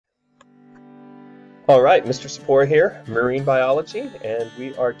All right, Mr. Sapora here, Marine Biology, and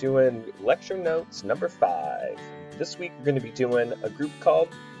we are doing lecture notes number 5. This week we're going to be doing a group called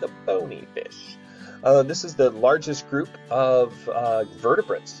the Bony fish. This is the largest group of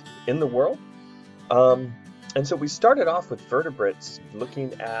vertebrates in the world. And so we started off with vertebrates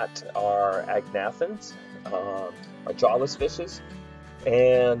looking at our agnathans, our jawless fishes,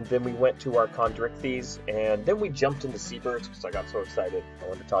 and then we went to our chondrichthyes, and then we jumped into seabirds because I got so excited. I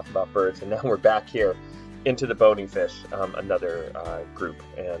wanted to talk about birds, and now we're back here into the bony fish, another group.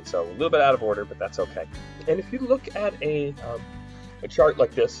 And so a little bit out of order, but that's okay. And if you look at a chart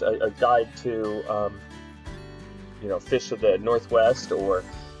like this, a guide to fish of the Northwest or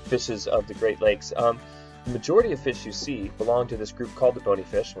fishes of the Great Lakes, the majority of fish you see belong to this group called the bony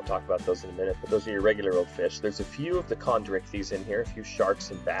fish. We'll talk about those in a minute, but those are your regular old fish. There's a few of the chondrichthyes in here, a few sharks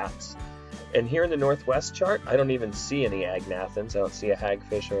and bats. And here in the Northwest chart, I don't even see any agnathans. I don't see a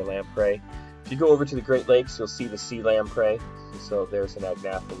hagfish or a lamprey. If you go over to the Great Lakes, you'll see the sea lamprey. So there's an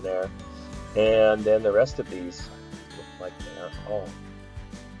agnathan there. And then the rest of these look like they are all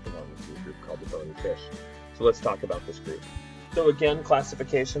belonging to a group called the bony fish. So let's talk about this group. So again,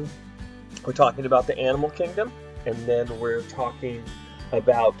 classification. We're talking about the animal kingdom, and then we're talking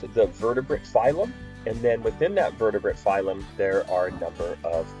about the vertebrate phylum, and then within that vertebrate phylum there are a number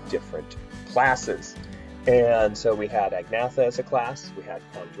of different classes. And so we had Agnatha as a class, we had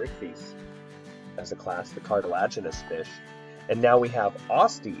Chondrichthyes as a class, the cartilaginous fish, and now we have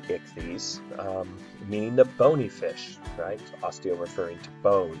Osteichthyes, meaning the bony fish, right? Osteo referring to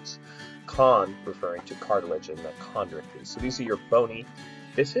bones, chon referring to cartilage, and the Chondrichthyes. So these are your bony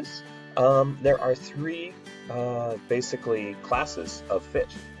fishes. There are 3 basically classes of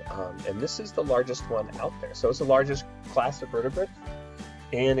fish, and this is the largest one out there. So it's the largest class of vertebrates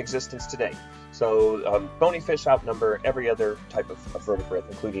in existence today. So bony fish outnumber every other type of vertebrate,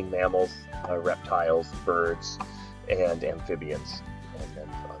 including mammals, reptiles, birds, and amphibians, and then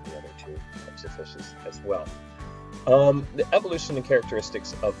the other 2 types of fishes as well. The evolution and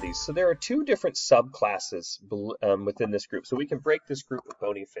characteristics of these. So there are 2 different subclasses within this group. So we can break this group of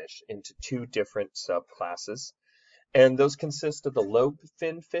bony fish into 2 different subclasses. And those consist of the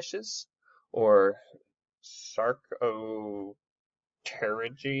lobe-fin fishes, or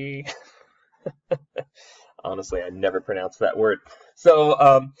Sarcopterygi. Honestly, I never pronounced that word.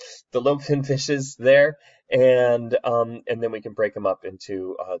 So the lobe-fin fishes there, and then we can break them up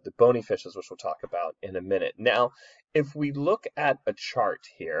into the bony fishes, which we'll talk about in a minute. Now, if we look at a chart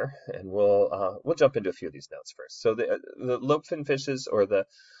here, and we'll jump into a few of these notes first. So the lobe-fin fishes, or the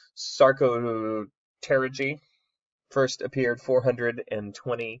Sarcopterygi, first appeared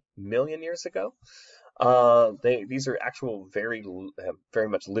 420 million years ago. These are actual very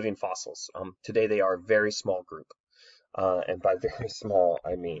much living fossils. Today they are a very small group, and by very small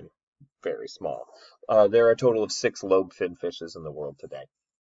I mean very small. There are a total of 6 lobe-fin fishes in the world today.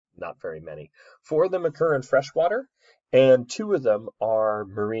 Not very many. 4 of them occur in freshwater, and 2 of them are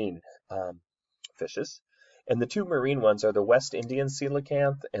marine fishes. And the 2 marine ones are the West Indian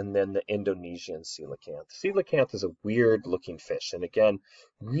coelacanth and then the Indonesian coelacanth. Coelacanth is a weird looking fish, and again,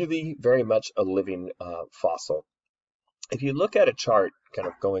 really very much a living fossil. If you look at a chart, kind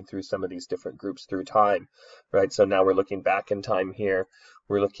of going through some of these different groups through time, right? So now we're looking back in time here.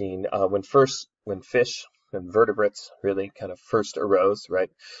 We're looking when fish and vertebrates really kind of first arose, right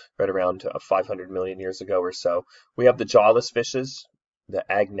around 500 million years ago or so. We have the jawless fishes, the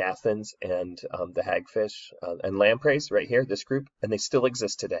agnathans, and the hagfish and lampreys right here, this group, and they still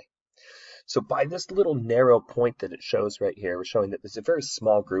exist today. So by this little narrow point that it shows right here, we're showing that there's a very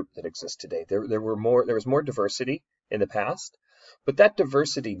small group that exists today. There was more diversity in the past, but that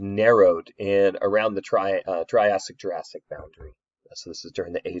diversity narrowed in around the Triassic-Jurassic boundary. So this is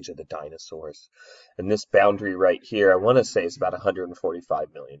during the age of the dinosaurs. And this boundary right here, I want to say is about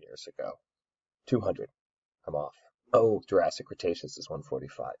 145 million years ago. 200, I'm off. Oh, Jurassic Cretaceous is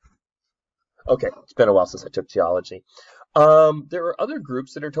 145. Okay, it's been a while since I took geology. There are other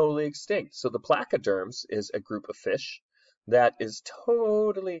groups that are totally extinct. So the placoderms is a group of fish that is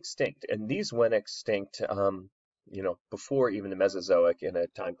totally extinct. And these went extinct, before even the Mesozoic, in a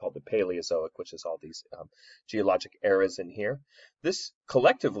time called the Paleozoic, which is all these geologic eras in here. This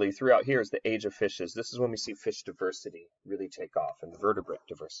collectively throughout here is the age of fishes. This is when we see fish diversity really take off and vertebrate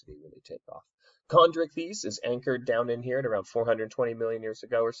diversity really take off. Chondrichthyes is anchored down in here at around 420 million years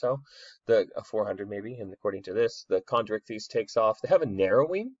ago or so. The 400 maybe, and according to this, the Chondrichthyes takes off. They have a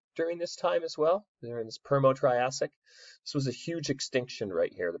narrowing during this time as well. They're in this Permo-Triassic. This was a huge extinction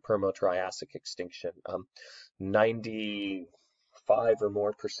right here, the Permo-Triassic extinction. 95 5 or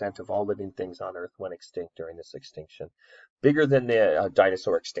more % of all living things on Earth went extinct during this extinction. Bigger than the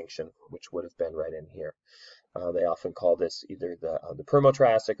dinosaur extinction, which would have been right in here. They often call this either the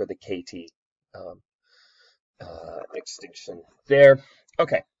Permo-Triassic or the KT extinction there.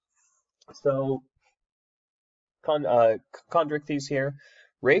 Okay, so chondrichthyes here.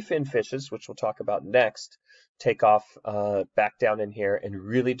 Ray fin fishes, which we'll talk about next, take off back down in here and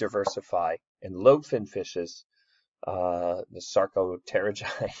really diversify. And lobe fin fishes, the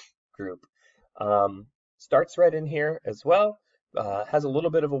Sarcopterygi group, starts right in here as well, has a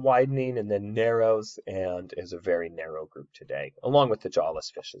little bit of a widening and then narrows and is a very narrow group today, along with the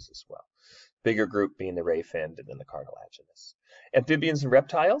jawless fishes as well. Bigger group being the ray finned and then the cartilaginous. Amphibians and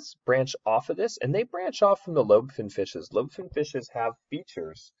reptiles branch off of this, and they branch off from the lobe fin fishes. Lobe fin fishes have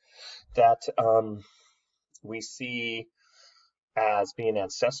features that we see as being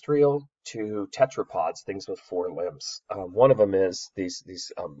ancestral to tetrapods, things with 4 limbs. One of them is these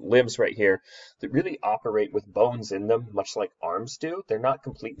limbs right here that really operate with bones in them, much like arms do. They're not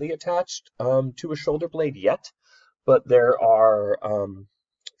completely attached to a shoulder blade yet, but there are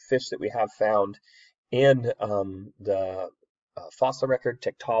fish that we have found in the fossil record.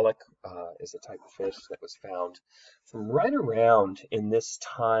 Tiktaalik is a type of fish that was found from right around in this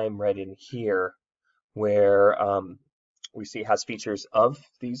time right in here, where we see has features of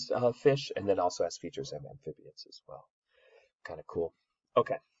these fish and then also has features of amphibians as well. Kind of cool.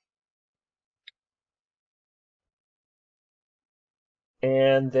 Okay.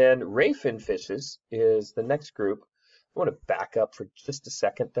 And then ray fin fishes is the next group. I want to back up for just a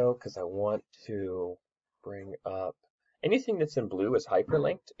second though, because I want to bring up anything that's in blue is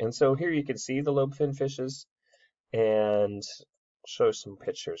hyperlinked. And so here you can see the lobe fin fishes, and I'll show some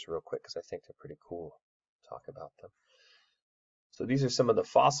pictures real quick because I think they're pretty cool. Talk about them. So these are some of the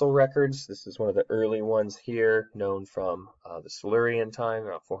fossil records. This is one of the early ones here, known from the Silurian time,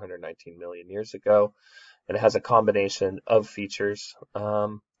 around 419 million years ago. And it has a combination of features,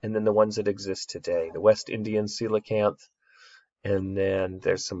 and then the ones that exist today. The West Indian coelacanth, and then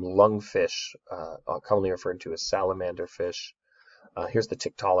there's some lungfish, commonly referred to as salamander fish. Here's the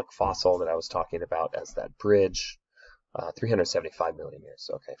Tiktaalik fossil that I was talking about as that bridge, 375 million years.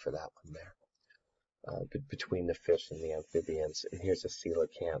 Okay, for that one there. Between the fish and the amphibians. And here's a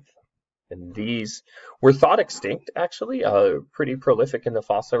coelacanth. And these were thought extinct, actually, pretty prolific in the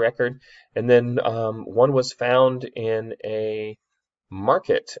fossil record. And then one was found in a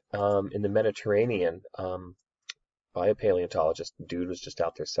market in the Mediterranean by a paleontologist. Dude was just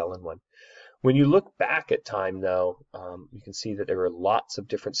out there selling one. When you look back at time, though, you can see that there were lots of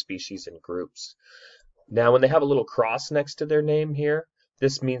different species and groups. Now, when they have a little cross next to their name here,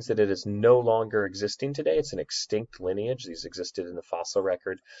 this means that it is no longer existing today. It's an extinct lineage. These existed in the fossil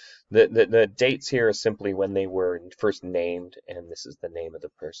record. The dates here are simply when they were first named, and this is the name of the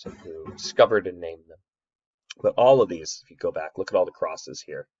person who discovered and named them. But all of these, if you go back, look at all the crosses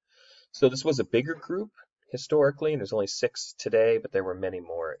here. So this was a bigger group historically, and there's only 6 today, but there were many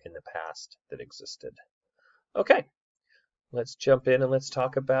more in the past that existed. Okay, let's jump in and let's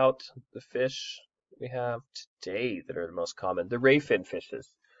talk about the fish we have today that are the most common. The ray fin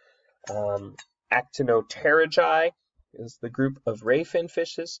fishes. Actinopterygi is the group of ray fin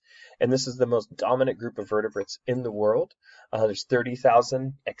fishes, and this is the most dominant group of vertebrates in the world. There's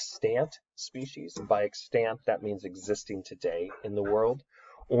 30,000 extant species, and by extant that means existing today in the world,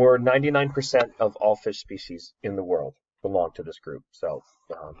 or 99% of all fish species in the world belong to this group. So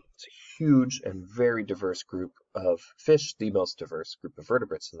it's a huge and very diverse group of fish, the most diverse group of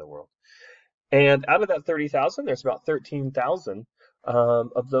vertebrates in the world. And out of that 30,000, there's about 13,000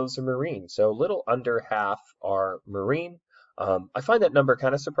 of those are marine. So a little under half are marine. I find that number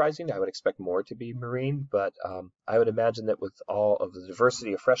kind of surprising. I would expect more to be marine, but I would imagine that with all of the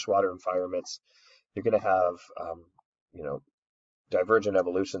diversity of freshwater environments, you're going to have, divergent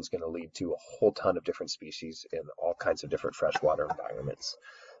evolution is going to lead to a whole ton of different species in all kinds of different freshwater environments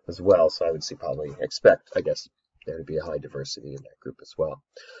as well. So I would expect, there to be a high diversity in that group as well.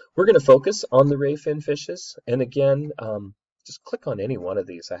 We're going to focus on the ray fin fishes, and again, just click on any one of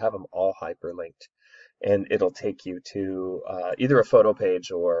these. I have them all hyperlinked, and it'll take you to either a photo page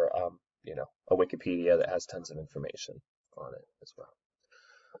or a Wikipedia that has tons of information on it as well.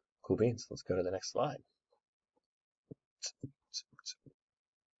 Cool beans. Let's go to the next slide.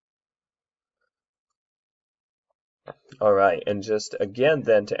 All right, and just again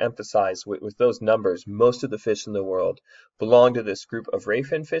then to emphasize with those numbers, most of the fish in the world belong to this group of ray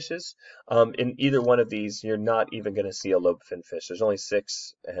fin fishes. In either one of these, you're not even going to see a lobe fin fish. There's only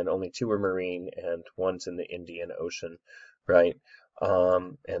 6, and only 2 are marine, and one's in the Indian Ocean right?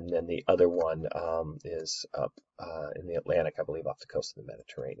 And then the other one is up in the Atlantic, I believe, off the coast of the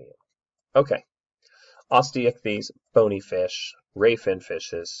Mediterranean. Okay, Osteichthyes, bony fish, ray fin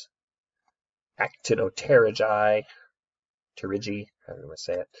fishes, Actinopterygii, pterygii, how do I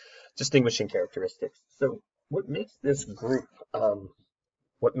say it? Distinguishing characteristics. So what makes this group,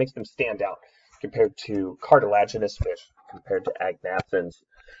 what makes them stand out compared to cartilaginous fish, compared to agnathans,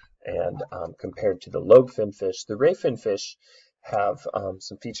 and compared to the lobefin fish, the rayfin fish have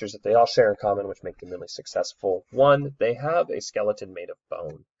some features that they all share in common, which make them really successful. One, they have a skeleton made of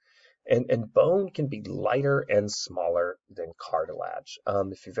bone. And bone can be lighter and smaller than cartilage.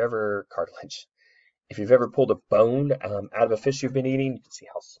 If you've ever pulled a bone out of a fish you've been eating, you can see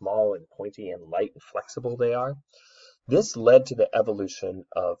how small and pointy and light and flexible they are. This led to the evolution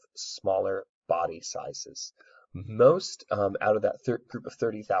of smaller body sizes. Most out of that group of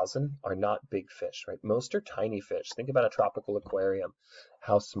 30,000 are not big fish, right? Most are tiny fish. Think about a tropical aquarium,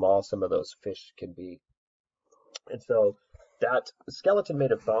 how small some of those fish can be. And so that skeleton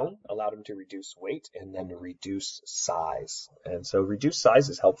made of bone allowed them to reduce weight and then reduce size. And so reduced size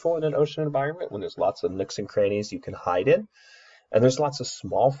is helpful in an ocean environment when there's lots of nooks and crannies you can hide in. And there's lots of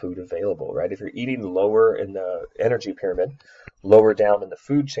small food available, right? If you're eating lower in the energy pyramid, lower down in the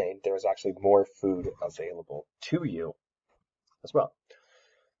food chain, there's actually more food available to you as well.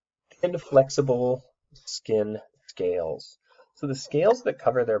 Thin, flexible skin scales. So the scales that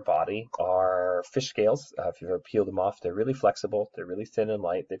cover their body are fish scales. If you've ever peeled them off, they're really flexible. They're really thin and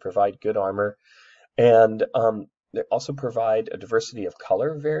light. They provide good armor. And they also provide a diversity of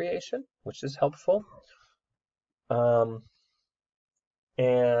color variation, which is helpful.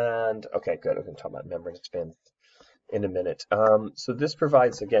 And okay, good. We're going to talk about membranous fin in a minute. So this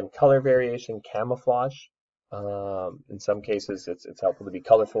provides, again, color variation, camouflage. In some cases, it's helpful to be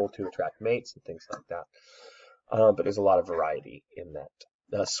colorful to attract mates and things like that. But there's a lot of variety in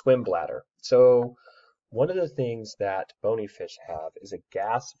that. Swim bladder. So one of the things that bony fish have is a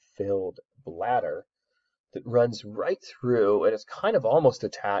gas-filled bladder that runs right through, and it's kind of almost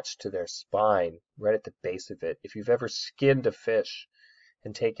attached to their spine, right at the base of it. If you've ever skinned a fish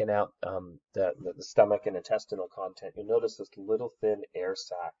and taken out the stomach and intestinal content, you'll notice this little thin air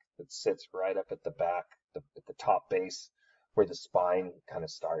sac that sits right up at the back, at the top base, where the spine kind of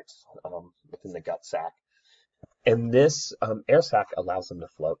starts within the gut sac. And this air sac allows them to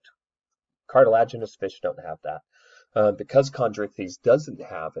float. Cartilaginous fish don't have that. Because Chondrichthyes doesn't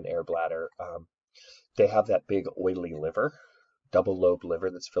have an air bladder, they have that big oily liver, double-lobed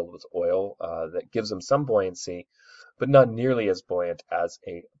liver that's filled with oil that gives them some buoyancy, but not nearly as buoyant as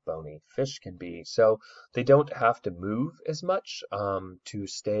a bony fish can be. So they don't have to move as much to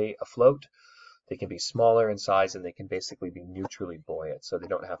stay afloat. They can be smaller in size, and they can basically be neutrally buoyant. So they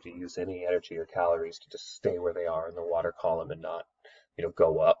don't have to use any energy or calories to just stay where they are in the water column and not,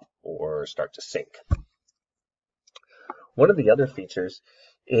 go up or start to sink. One of the other features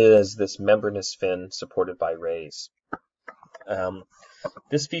is this membranous fin supported by rays.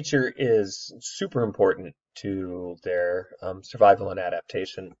 This feature is super important to their survival and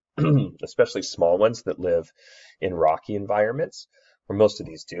adaptation, especially small ones that live in rocky environments, where most of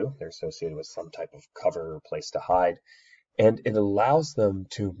these do. They're associated with some type of cover or place to hide. And it allows them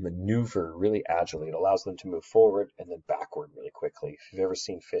to maneuver really agilely. It allows them to move forward and then backward really quickly. If you've ever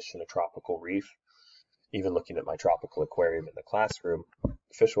seen fish in a tropical reef, even looking at my tropical aquarium in the classroom,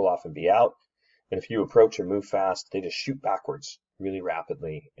 fish will often be out. And if you approach or move fast, they just shoot backwards really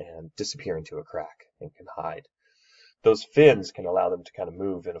rapidly and disappear into a crack and can hide. Those fins can allow them to kind of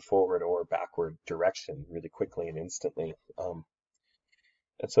move in a forward or backward direction really quickly and instantly.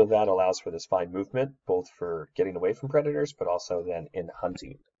 And so that allows for this fine movement, both for getting away from predators, but also then in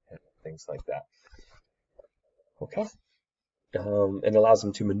hunting and things like that. Okay. And allows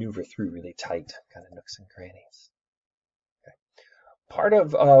them to maneuver through really tight kind of nooks and crannies. Okay. Part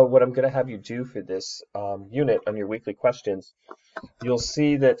of what I'm going to have you do for this unit on your weekly questions, you'll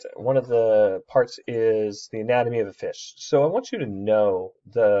see that one of the parts is the anatomy of a fish. So I want you to know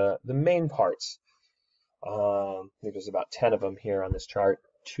the main parts. I think there's about 10 of them here on this chart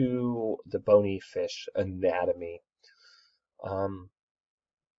to the bony fish anatomy. And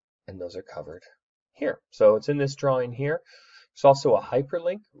those are covered here. So it's in this drawing here. There's also a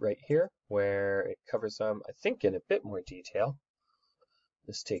hyperlink right here where it covers them, I think, in a bit more detail.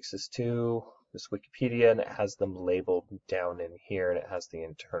 This takes us to this Wikipedia, and it has them labeled down in here, and it has the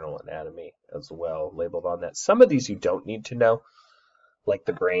internal anatomy as well labeled on that. Some of these you don't need to know, like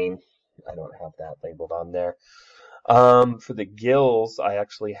the brain. I don't have that labeled on there. For the gills, I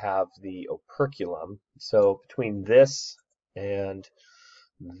actually have the operculum. So between this and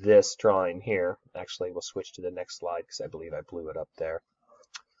this drawing here. Actually, we'll switch to the next slide because I believe I blew it up there.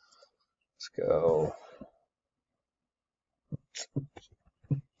 Let's go.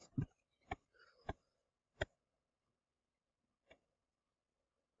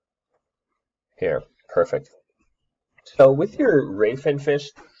 Here, perfect. So with your rayfin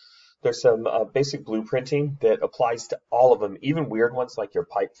fish, there's some basic blueprinting that applies to all of them, even weird ones like your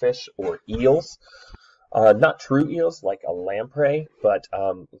pipefish or eels. Not true eels like a lamprey, but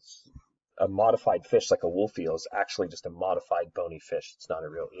a modified fish like a wolf eel is actually just a modified bony fish. It's not a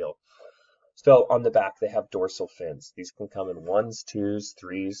real eel. So on the back, they have dorsal fins. These can come in 1s, 2s,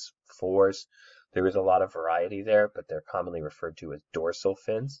 3s, 4s. There is a lot of variety there, but they're commonly referred to as dorsal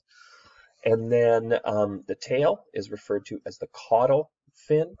fins. And then the tail is referred to as the caudal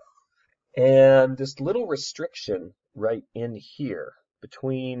fin. And this little restriction right in here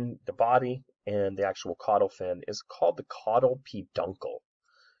between the body and the actual caudal fin is called the caudal peduncle.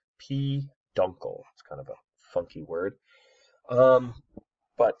 Peduncle. It's kind of a funky word.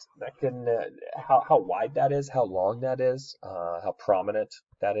 But that can, how wide that is, how long that is, how prominent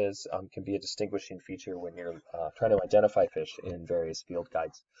that is, can be a distinguishing feature when you're trying to identify fish in various field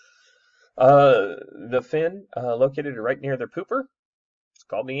guides. The fin located right near their pooper, it's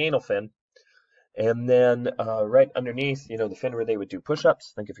called the anal fin. And then right underneath, the fin where they would do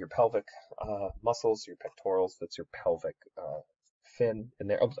push-ups, think of your pelvic muscles, your pectorals, that's your pelvic fin in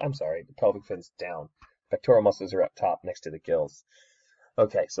there. Oh, I'm sorry, the pelvic fin's down. Pectoral muscles are up top next to the gills.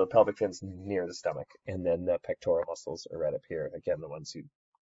 Okay, so the pelvic fin's near the stomach, and then the pectoral muscles are right up here. Again, the ones you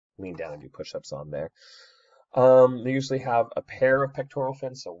lean down and do push-ups on there. They usually have a pair of pectoral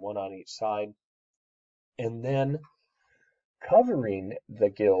fins, so one on each side. And then covering the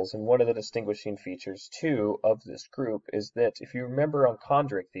gills, and one of the distinguishing features, too, of this group is that if you remember on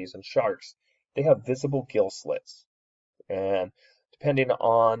chondrichthyes and sharks, they have visible gill slits. And depending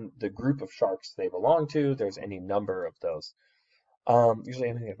on the group of sharks they belong to, there's any number of those. Usually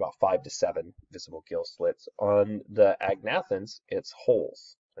anything about 5 to 7 visible gill slits. On the agnathans, it's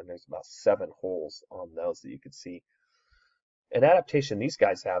holes, and there's about 7 holes on those that you can see. An adaptation these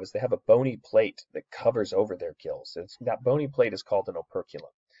guys have is they have a bony plate that covers over their gills. And that bony plate is called an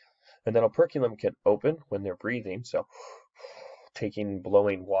operculum. And that operculum can open when they're breathing, so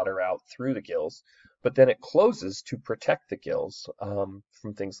blowing water out through the gills, but then it closes to protect the gills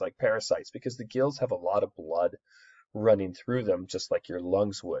from things like parasites, because the gills have a lot of blood running through them, just like your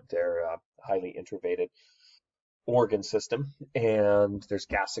lungs would. They're a highly innervated organ system, and there's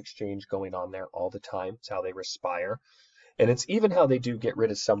gas exchange going on there all the time. It's how they respire. And it's even how they do get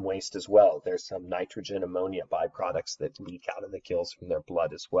rid of some waste as well. There's some nitrogen ammonia byproducts that leak out of the gills from their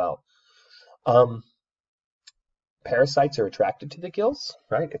blood as well. Parasites are attracted to the gills,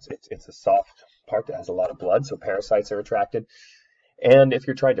 right? It's a soft part that has a lot of blood, so parasites are attracted. And if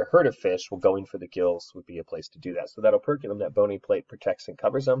you're trying to hurt a fish, well, going for the gills would be a place to do that. So that operculum, that bony plate, protects and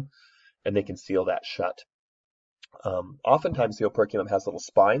covers them, and they can seal that shut. Oftentimes the operculum has little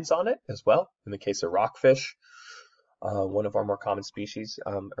spines on it as well. In the case of rockfish, one of our more common species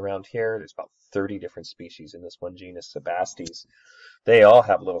around here, there's about 30 different species in this one genus, Sebastes. They all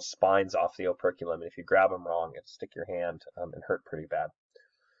have little spines off the operculum, and if you grab them wrong and stick your hand and hurt pretty bad.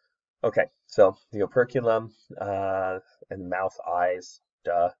 Okay, so the operculum and mouth, eyes,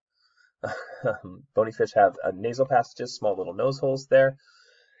 duh. Bony fish have nasal passages, small little nose holes there,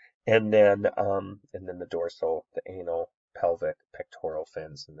 and then the dorsal, the anal, pelvic, pectoral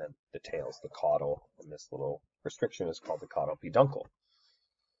fins, and then the tails, the caudal, and this little restriction is called the caudal peduncle.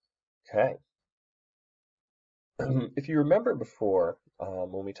 Okay. If you remember before,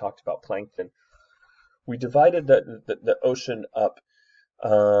 when we talked about plankton, we divided the ocean up,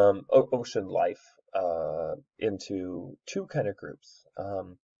 ocean life, into 2 kind of groups.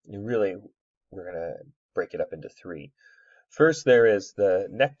 Really, we're going to break it up into 3. First, there is the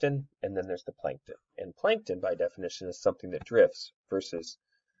nekton, and then there's the plankton. And plankton, by definition, is something that drifts, versus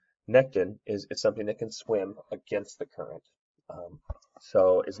nekton it's something that can swim against the current.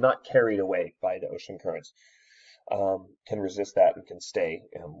 So it's not carried away by the ocean currents. Can resist that and can stay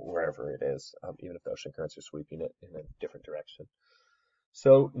wherever it is, even if the ocean currents are sweeping it in a different direction.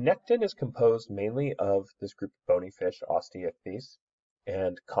 So nekton is composed mainly of this group of bony fish, Osteichthyes,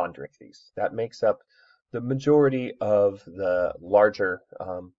 and chondrichthyes. That makes up the majority of the larger,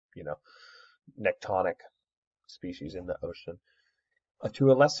 nectonic species in the ocean.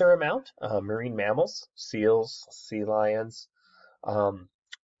 To a lesser amount, marine mammals, seals, sea lions,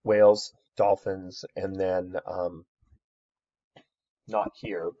 whales, dolphins, and then not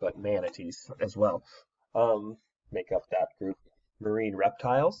here, but manatees as well, make up that group. Marine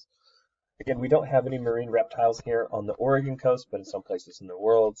reptiles, Again, we don't have any marine reptiles here on the Oregon coast, but in some places in the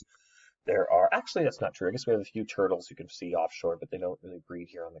world, there are. Actually, that's not true. I guess we have a few turtles you can see offshore, but they don't really breed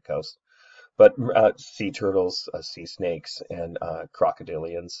here on the coast. But sea turtles, sea snakes, and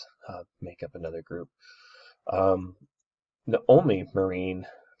crocodilians make up another group. Um, the only marine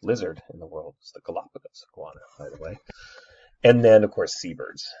lizard in the world is the Galapagos iguana, by the way. And then, of course,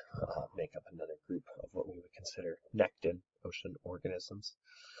 seabirds make up another group of what we would consider nekton ocean organisms.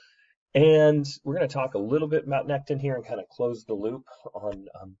 And we're going to talk a little bit about nekton here and kind of close the loop on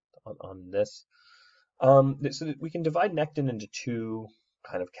this. So that we can divide nekton into two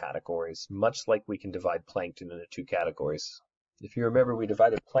kind of categories, much like we can divide plankton into two categories. If you remember, we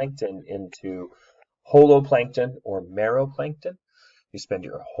divided plankton into holoplankton or meroplankton. You spend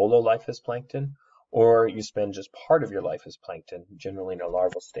your whole life as plankton, or you spend just part of your life as plankton, generally in a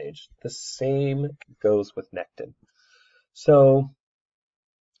larval stage. The same goes with nekton. So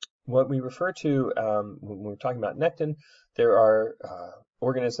what we refer to when we're talking about nekton, there are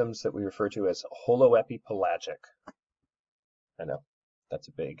organisms that we refer to as holoepipelagic. I know that's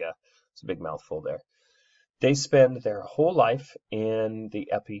a big mouthful there. They spend their whole life in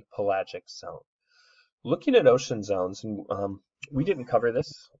the epipelagic zone. Looking at ocean zones, and we didn't cover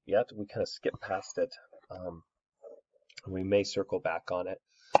this yet. We kind of skipped past it. We may circle back on it.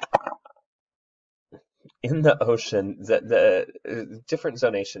 In the ocean, the different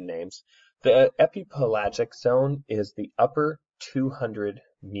zonation names. The epipelagic zone is the upper 200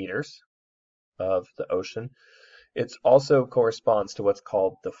 meters of the ocean. It also corresponds to what's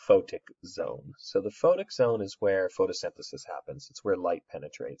called the photic zone. So the photic zone is where photosynthesis happens. It's where light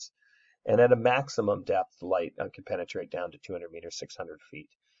penetrates. And at a maximum depth, light can penetrate down to 200 meters, 600 feet.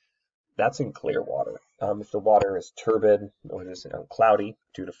 That's in clear water. If the water is turbid or is cloudy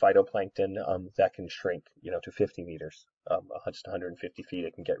due to phytoplankton, that can shrink, to 50 meters, just 150 feet.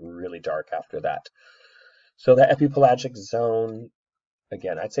 It can get really dark after that. So the epipelagic zone,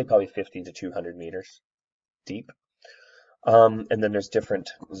 again, I'd say probably 50 to 200 meters deep. And then there's different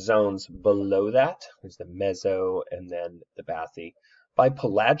zones below that. There's the meso and then the bathy. By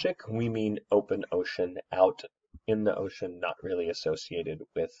pelagic, we mean open ocean, out in the ocean, not really associated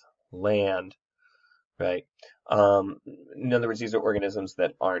with land, right? In other words, these are organisms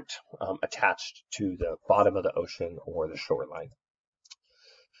that aren't attached to the bottom of the ocean or the shoreline.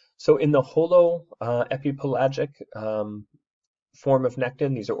 So in the holoepipelagic form of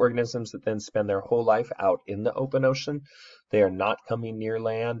nekton, these are organisms that then spend their whole life out in the open ocean. They are not coming near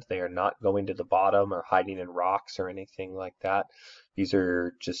land. They are not going to the bottom or hiding in rocks or anything like that. These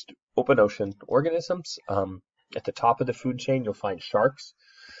are just open ocean organisms. At the top of the food chain, you'll find sharks.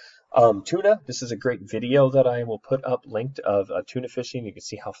 Tuna, this is a great video that I will put up linked of tuna fishing. You can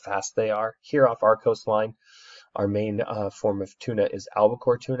see how fast they are. Here off our coastline, our main form of tuna is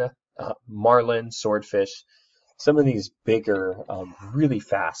albacore tuna, marlin, swordfish. Some of these bigger, really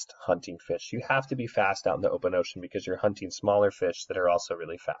fast hunting fish. You have to be fast out in the open ocean because you're hunting smaller fish that are also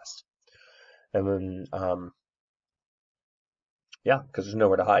really fast. And then, because there's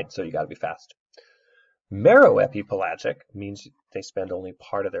nowhere to hide, so you got to be fast. Meroepipelagic means they spend only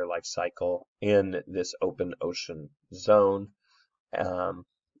part of their life cycle in this open ocean zone,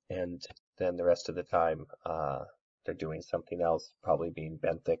 and then the rest of the time they're doing something else, probably being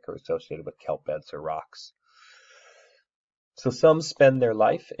benthic or associated with kelp beds or rocks. So some spend their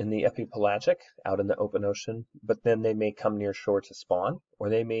life in the epipelagic, out in the open ocean, but then they may come near shore to spawn, or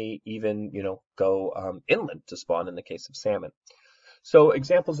they may even, go inland to spawn in the case of salmon. So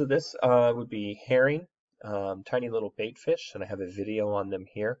examples of this would be herring, tiny little bait fish, and I have a video on them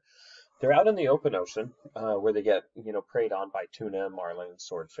here. They're out in the open ocean where they get, preyed on by tuna, marlin,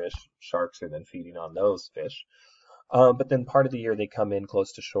 swordfish. Sharks are then feeding on those fish. But then part of the year they come in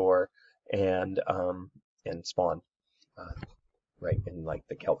close to shore and spawn. Right in like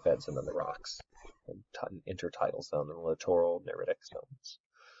the kelp beds and then the rocks, and intertidal zone and littoral neritic zones.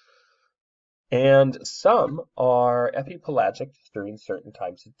 And some are epipelagic during certain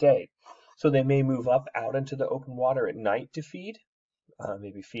times of day. So they may move up out into the open water at night to feed,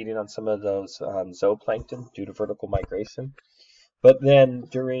 maybe feeding on some of those zooplankton due to vertical migration. But then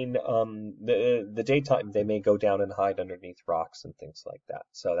during the daytime, they may go down and hide underneath rocks and things like that.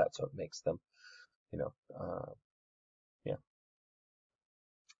 So that's what makes them,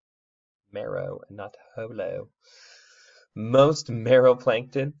 Mero and not holo. Most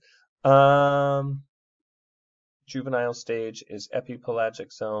meroplankton, juvenile stage is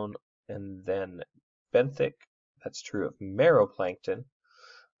epipelagic zone and then benthic. That's true of meroplankton.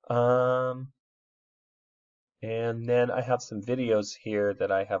 And then I have some videos here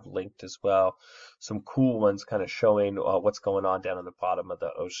that I have linked as well. Some cool ones kind of showing what's going on down in the bottom of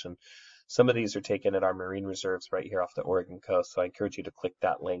the ocean. Some of these are taken at our marine reserves right here off the Oregon coast, so I encourage you to click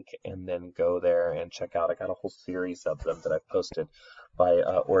that link and then go there and check out. I got a whole series of them that I've posted by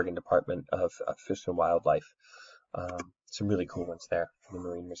Oregon Department of Fish and Wildlife. Some really cool ones there for the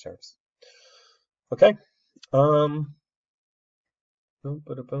marine reserves. Okay. Boom,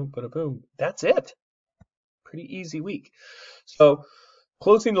 bada boom, bada boom. That's it. Pretty easy week. So,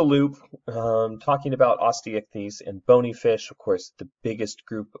 closing the loop, talking about Osteichthyes and bony fish, of course, the biggest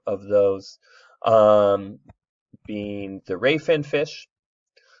group of those being the rayfin fish.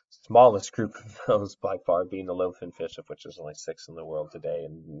 Smallest group of those by far being the lowfin fish, of which there's only 6 in the world today,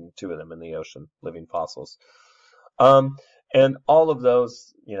 and 2 of them in the ocean, living fossils. And all of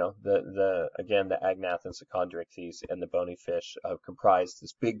those, you know, again, the agnath and secondrichthyes and the bony fish comprise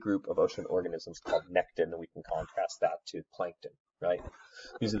this big group of ocean organisms called nectin, and we can contrast that to plankton, right?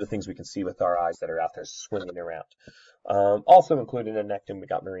 These are the things we can see with our eyes that are out there swimming around. Also included in nectin, we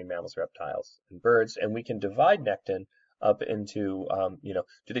got marine mammals, reptiles, and birds, and we can divide nectin up into, you know,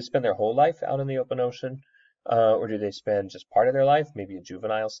 do they spend their whole life out in the open ocean? Or do they spend just part of their life, maybe a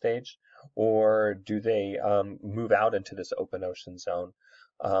juvenile stage? Or do they move out into this open ocean zone,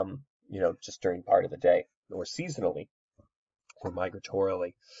 you know, just during part of the day, or seasonally, or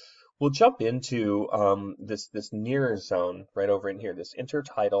migratorily? We'll jump into this nearer zone right over in here, this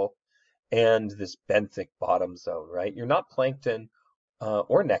intertidal and this benthic bottom zone, right? You're not plankton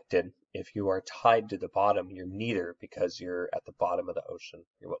or nectin if you are tied to the bottom. You're neither because you're at the bottom of the ocean.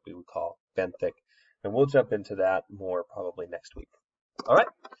 You're what we would call benthic. And we'll jump into that more probably next week. All right,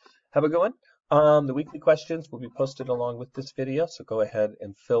 have a good one. The weekly questions will be posted along with this video, so go ahead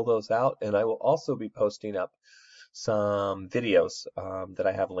and fill those out. And I will also be posting up some videos that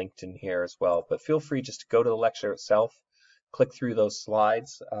I have linked in here as well. But feel free just to go to the lecture itself, click through those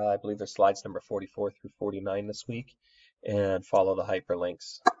slides. I believe there's slides number 44 through 49 this week, and follow the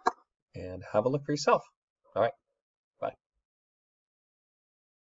hyperlinks and have a look for yourself. All right.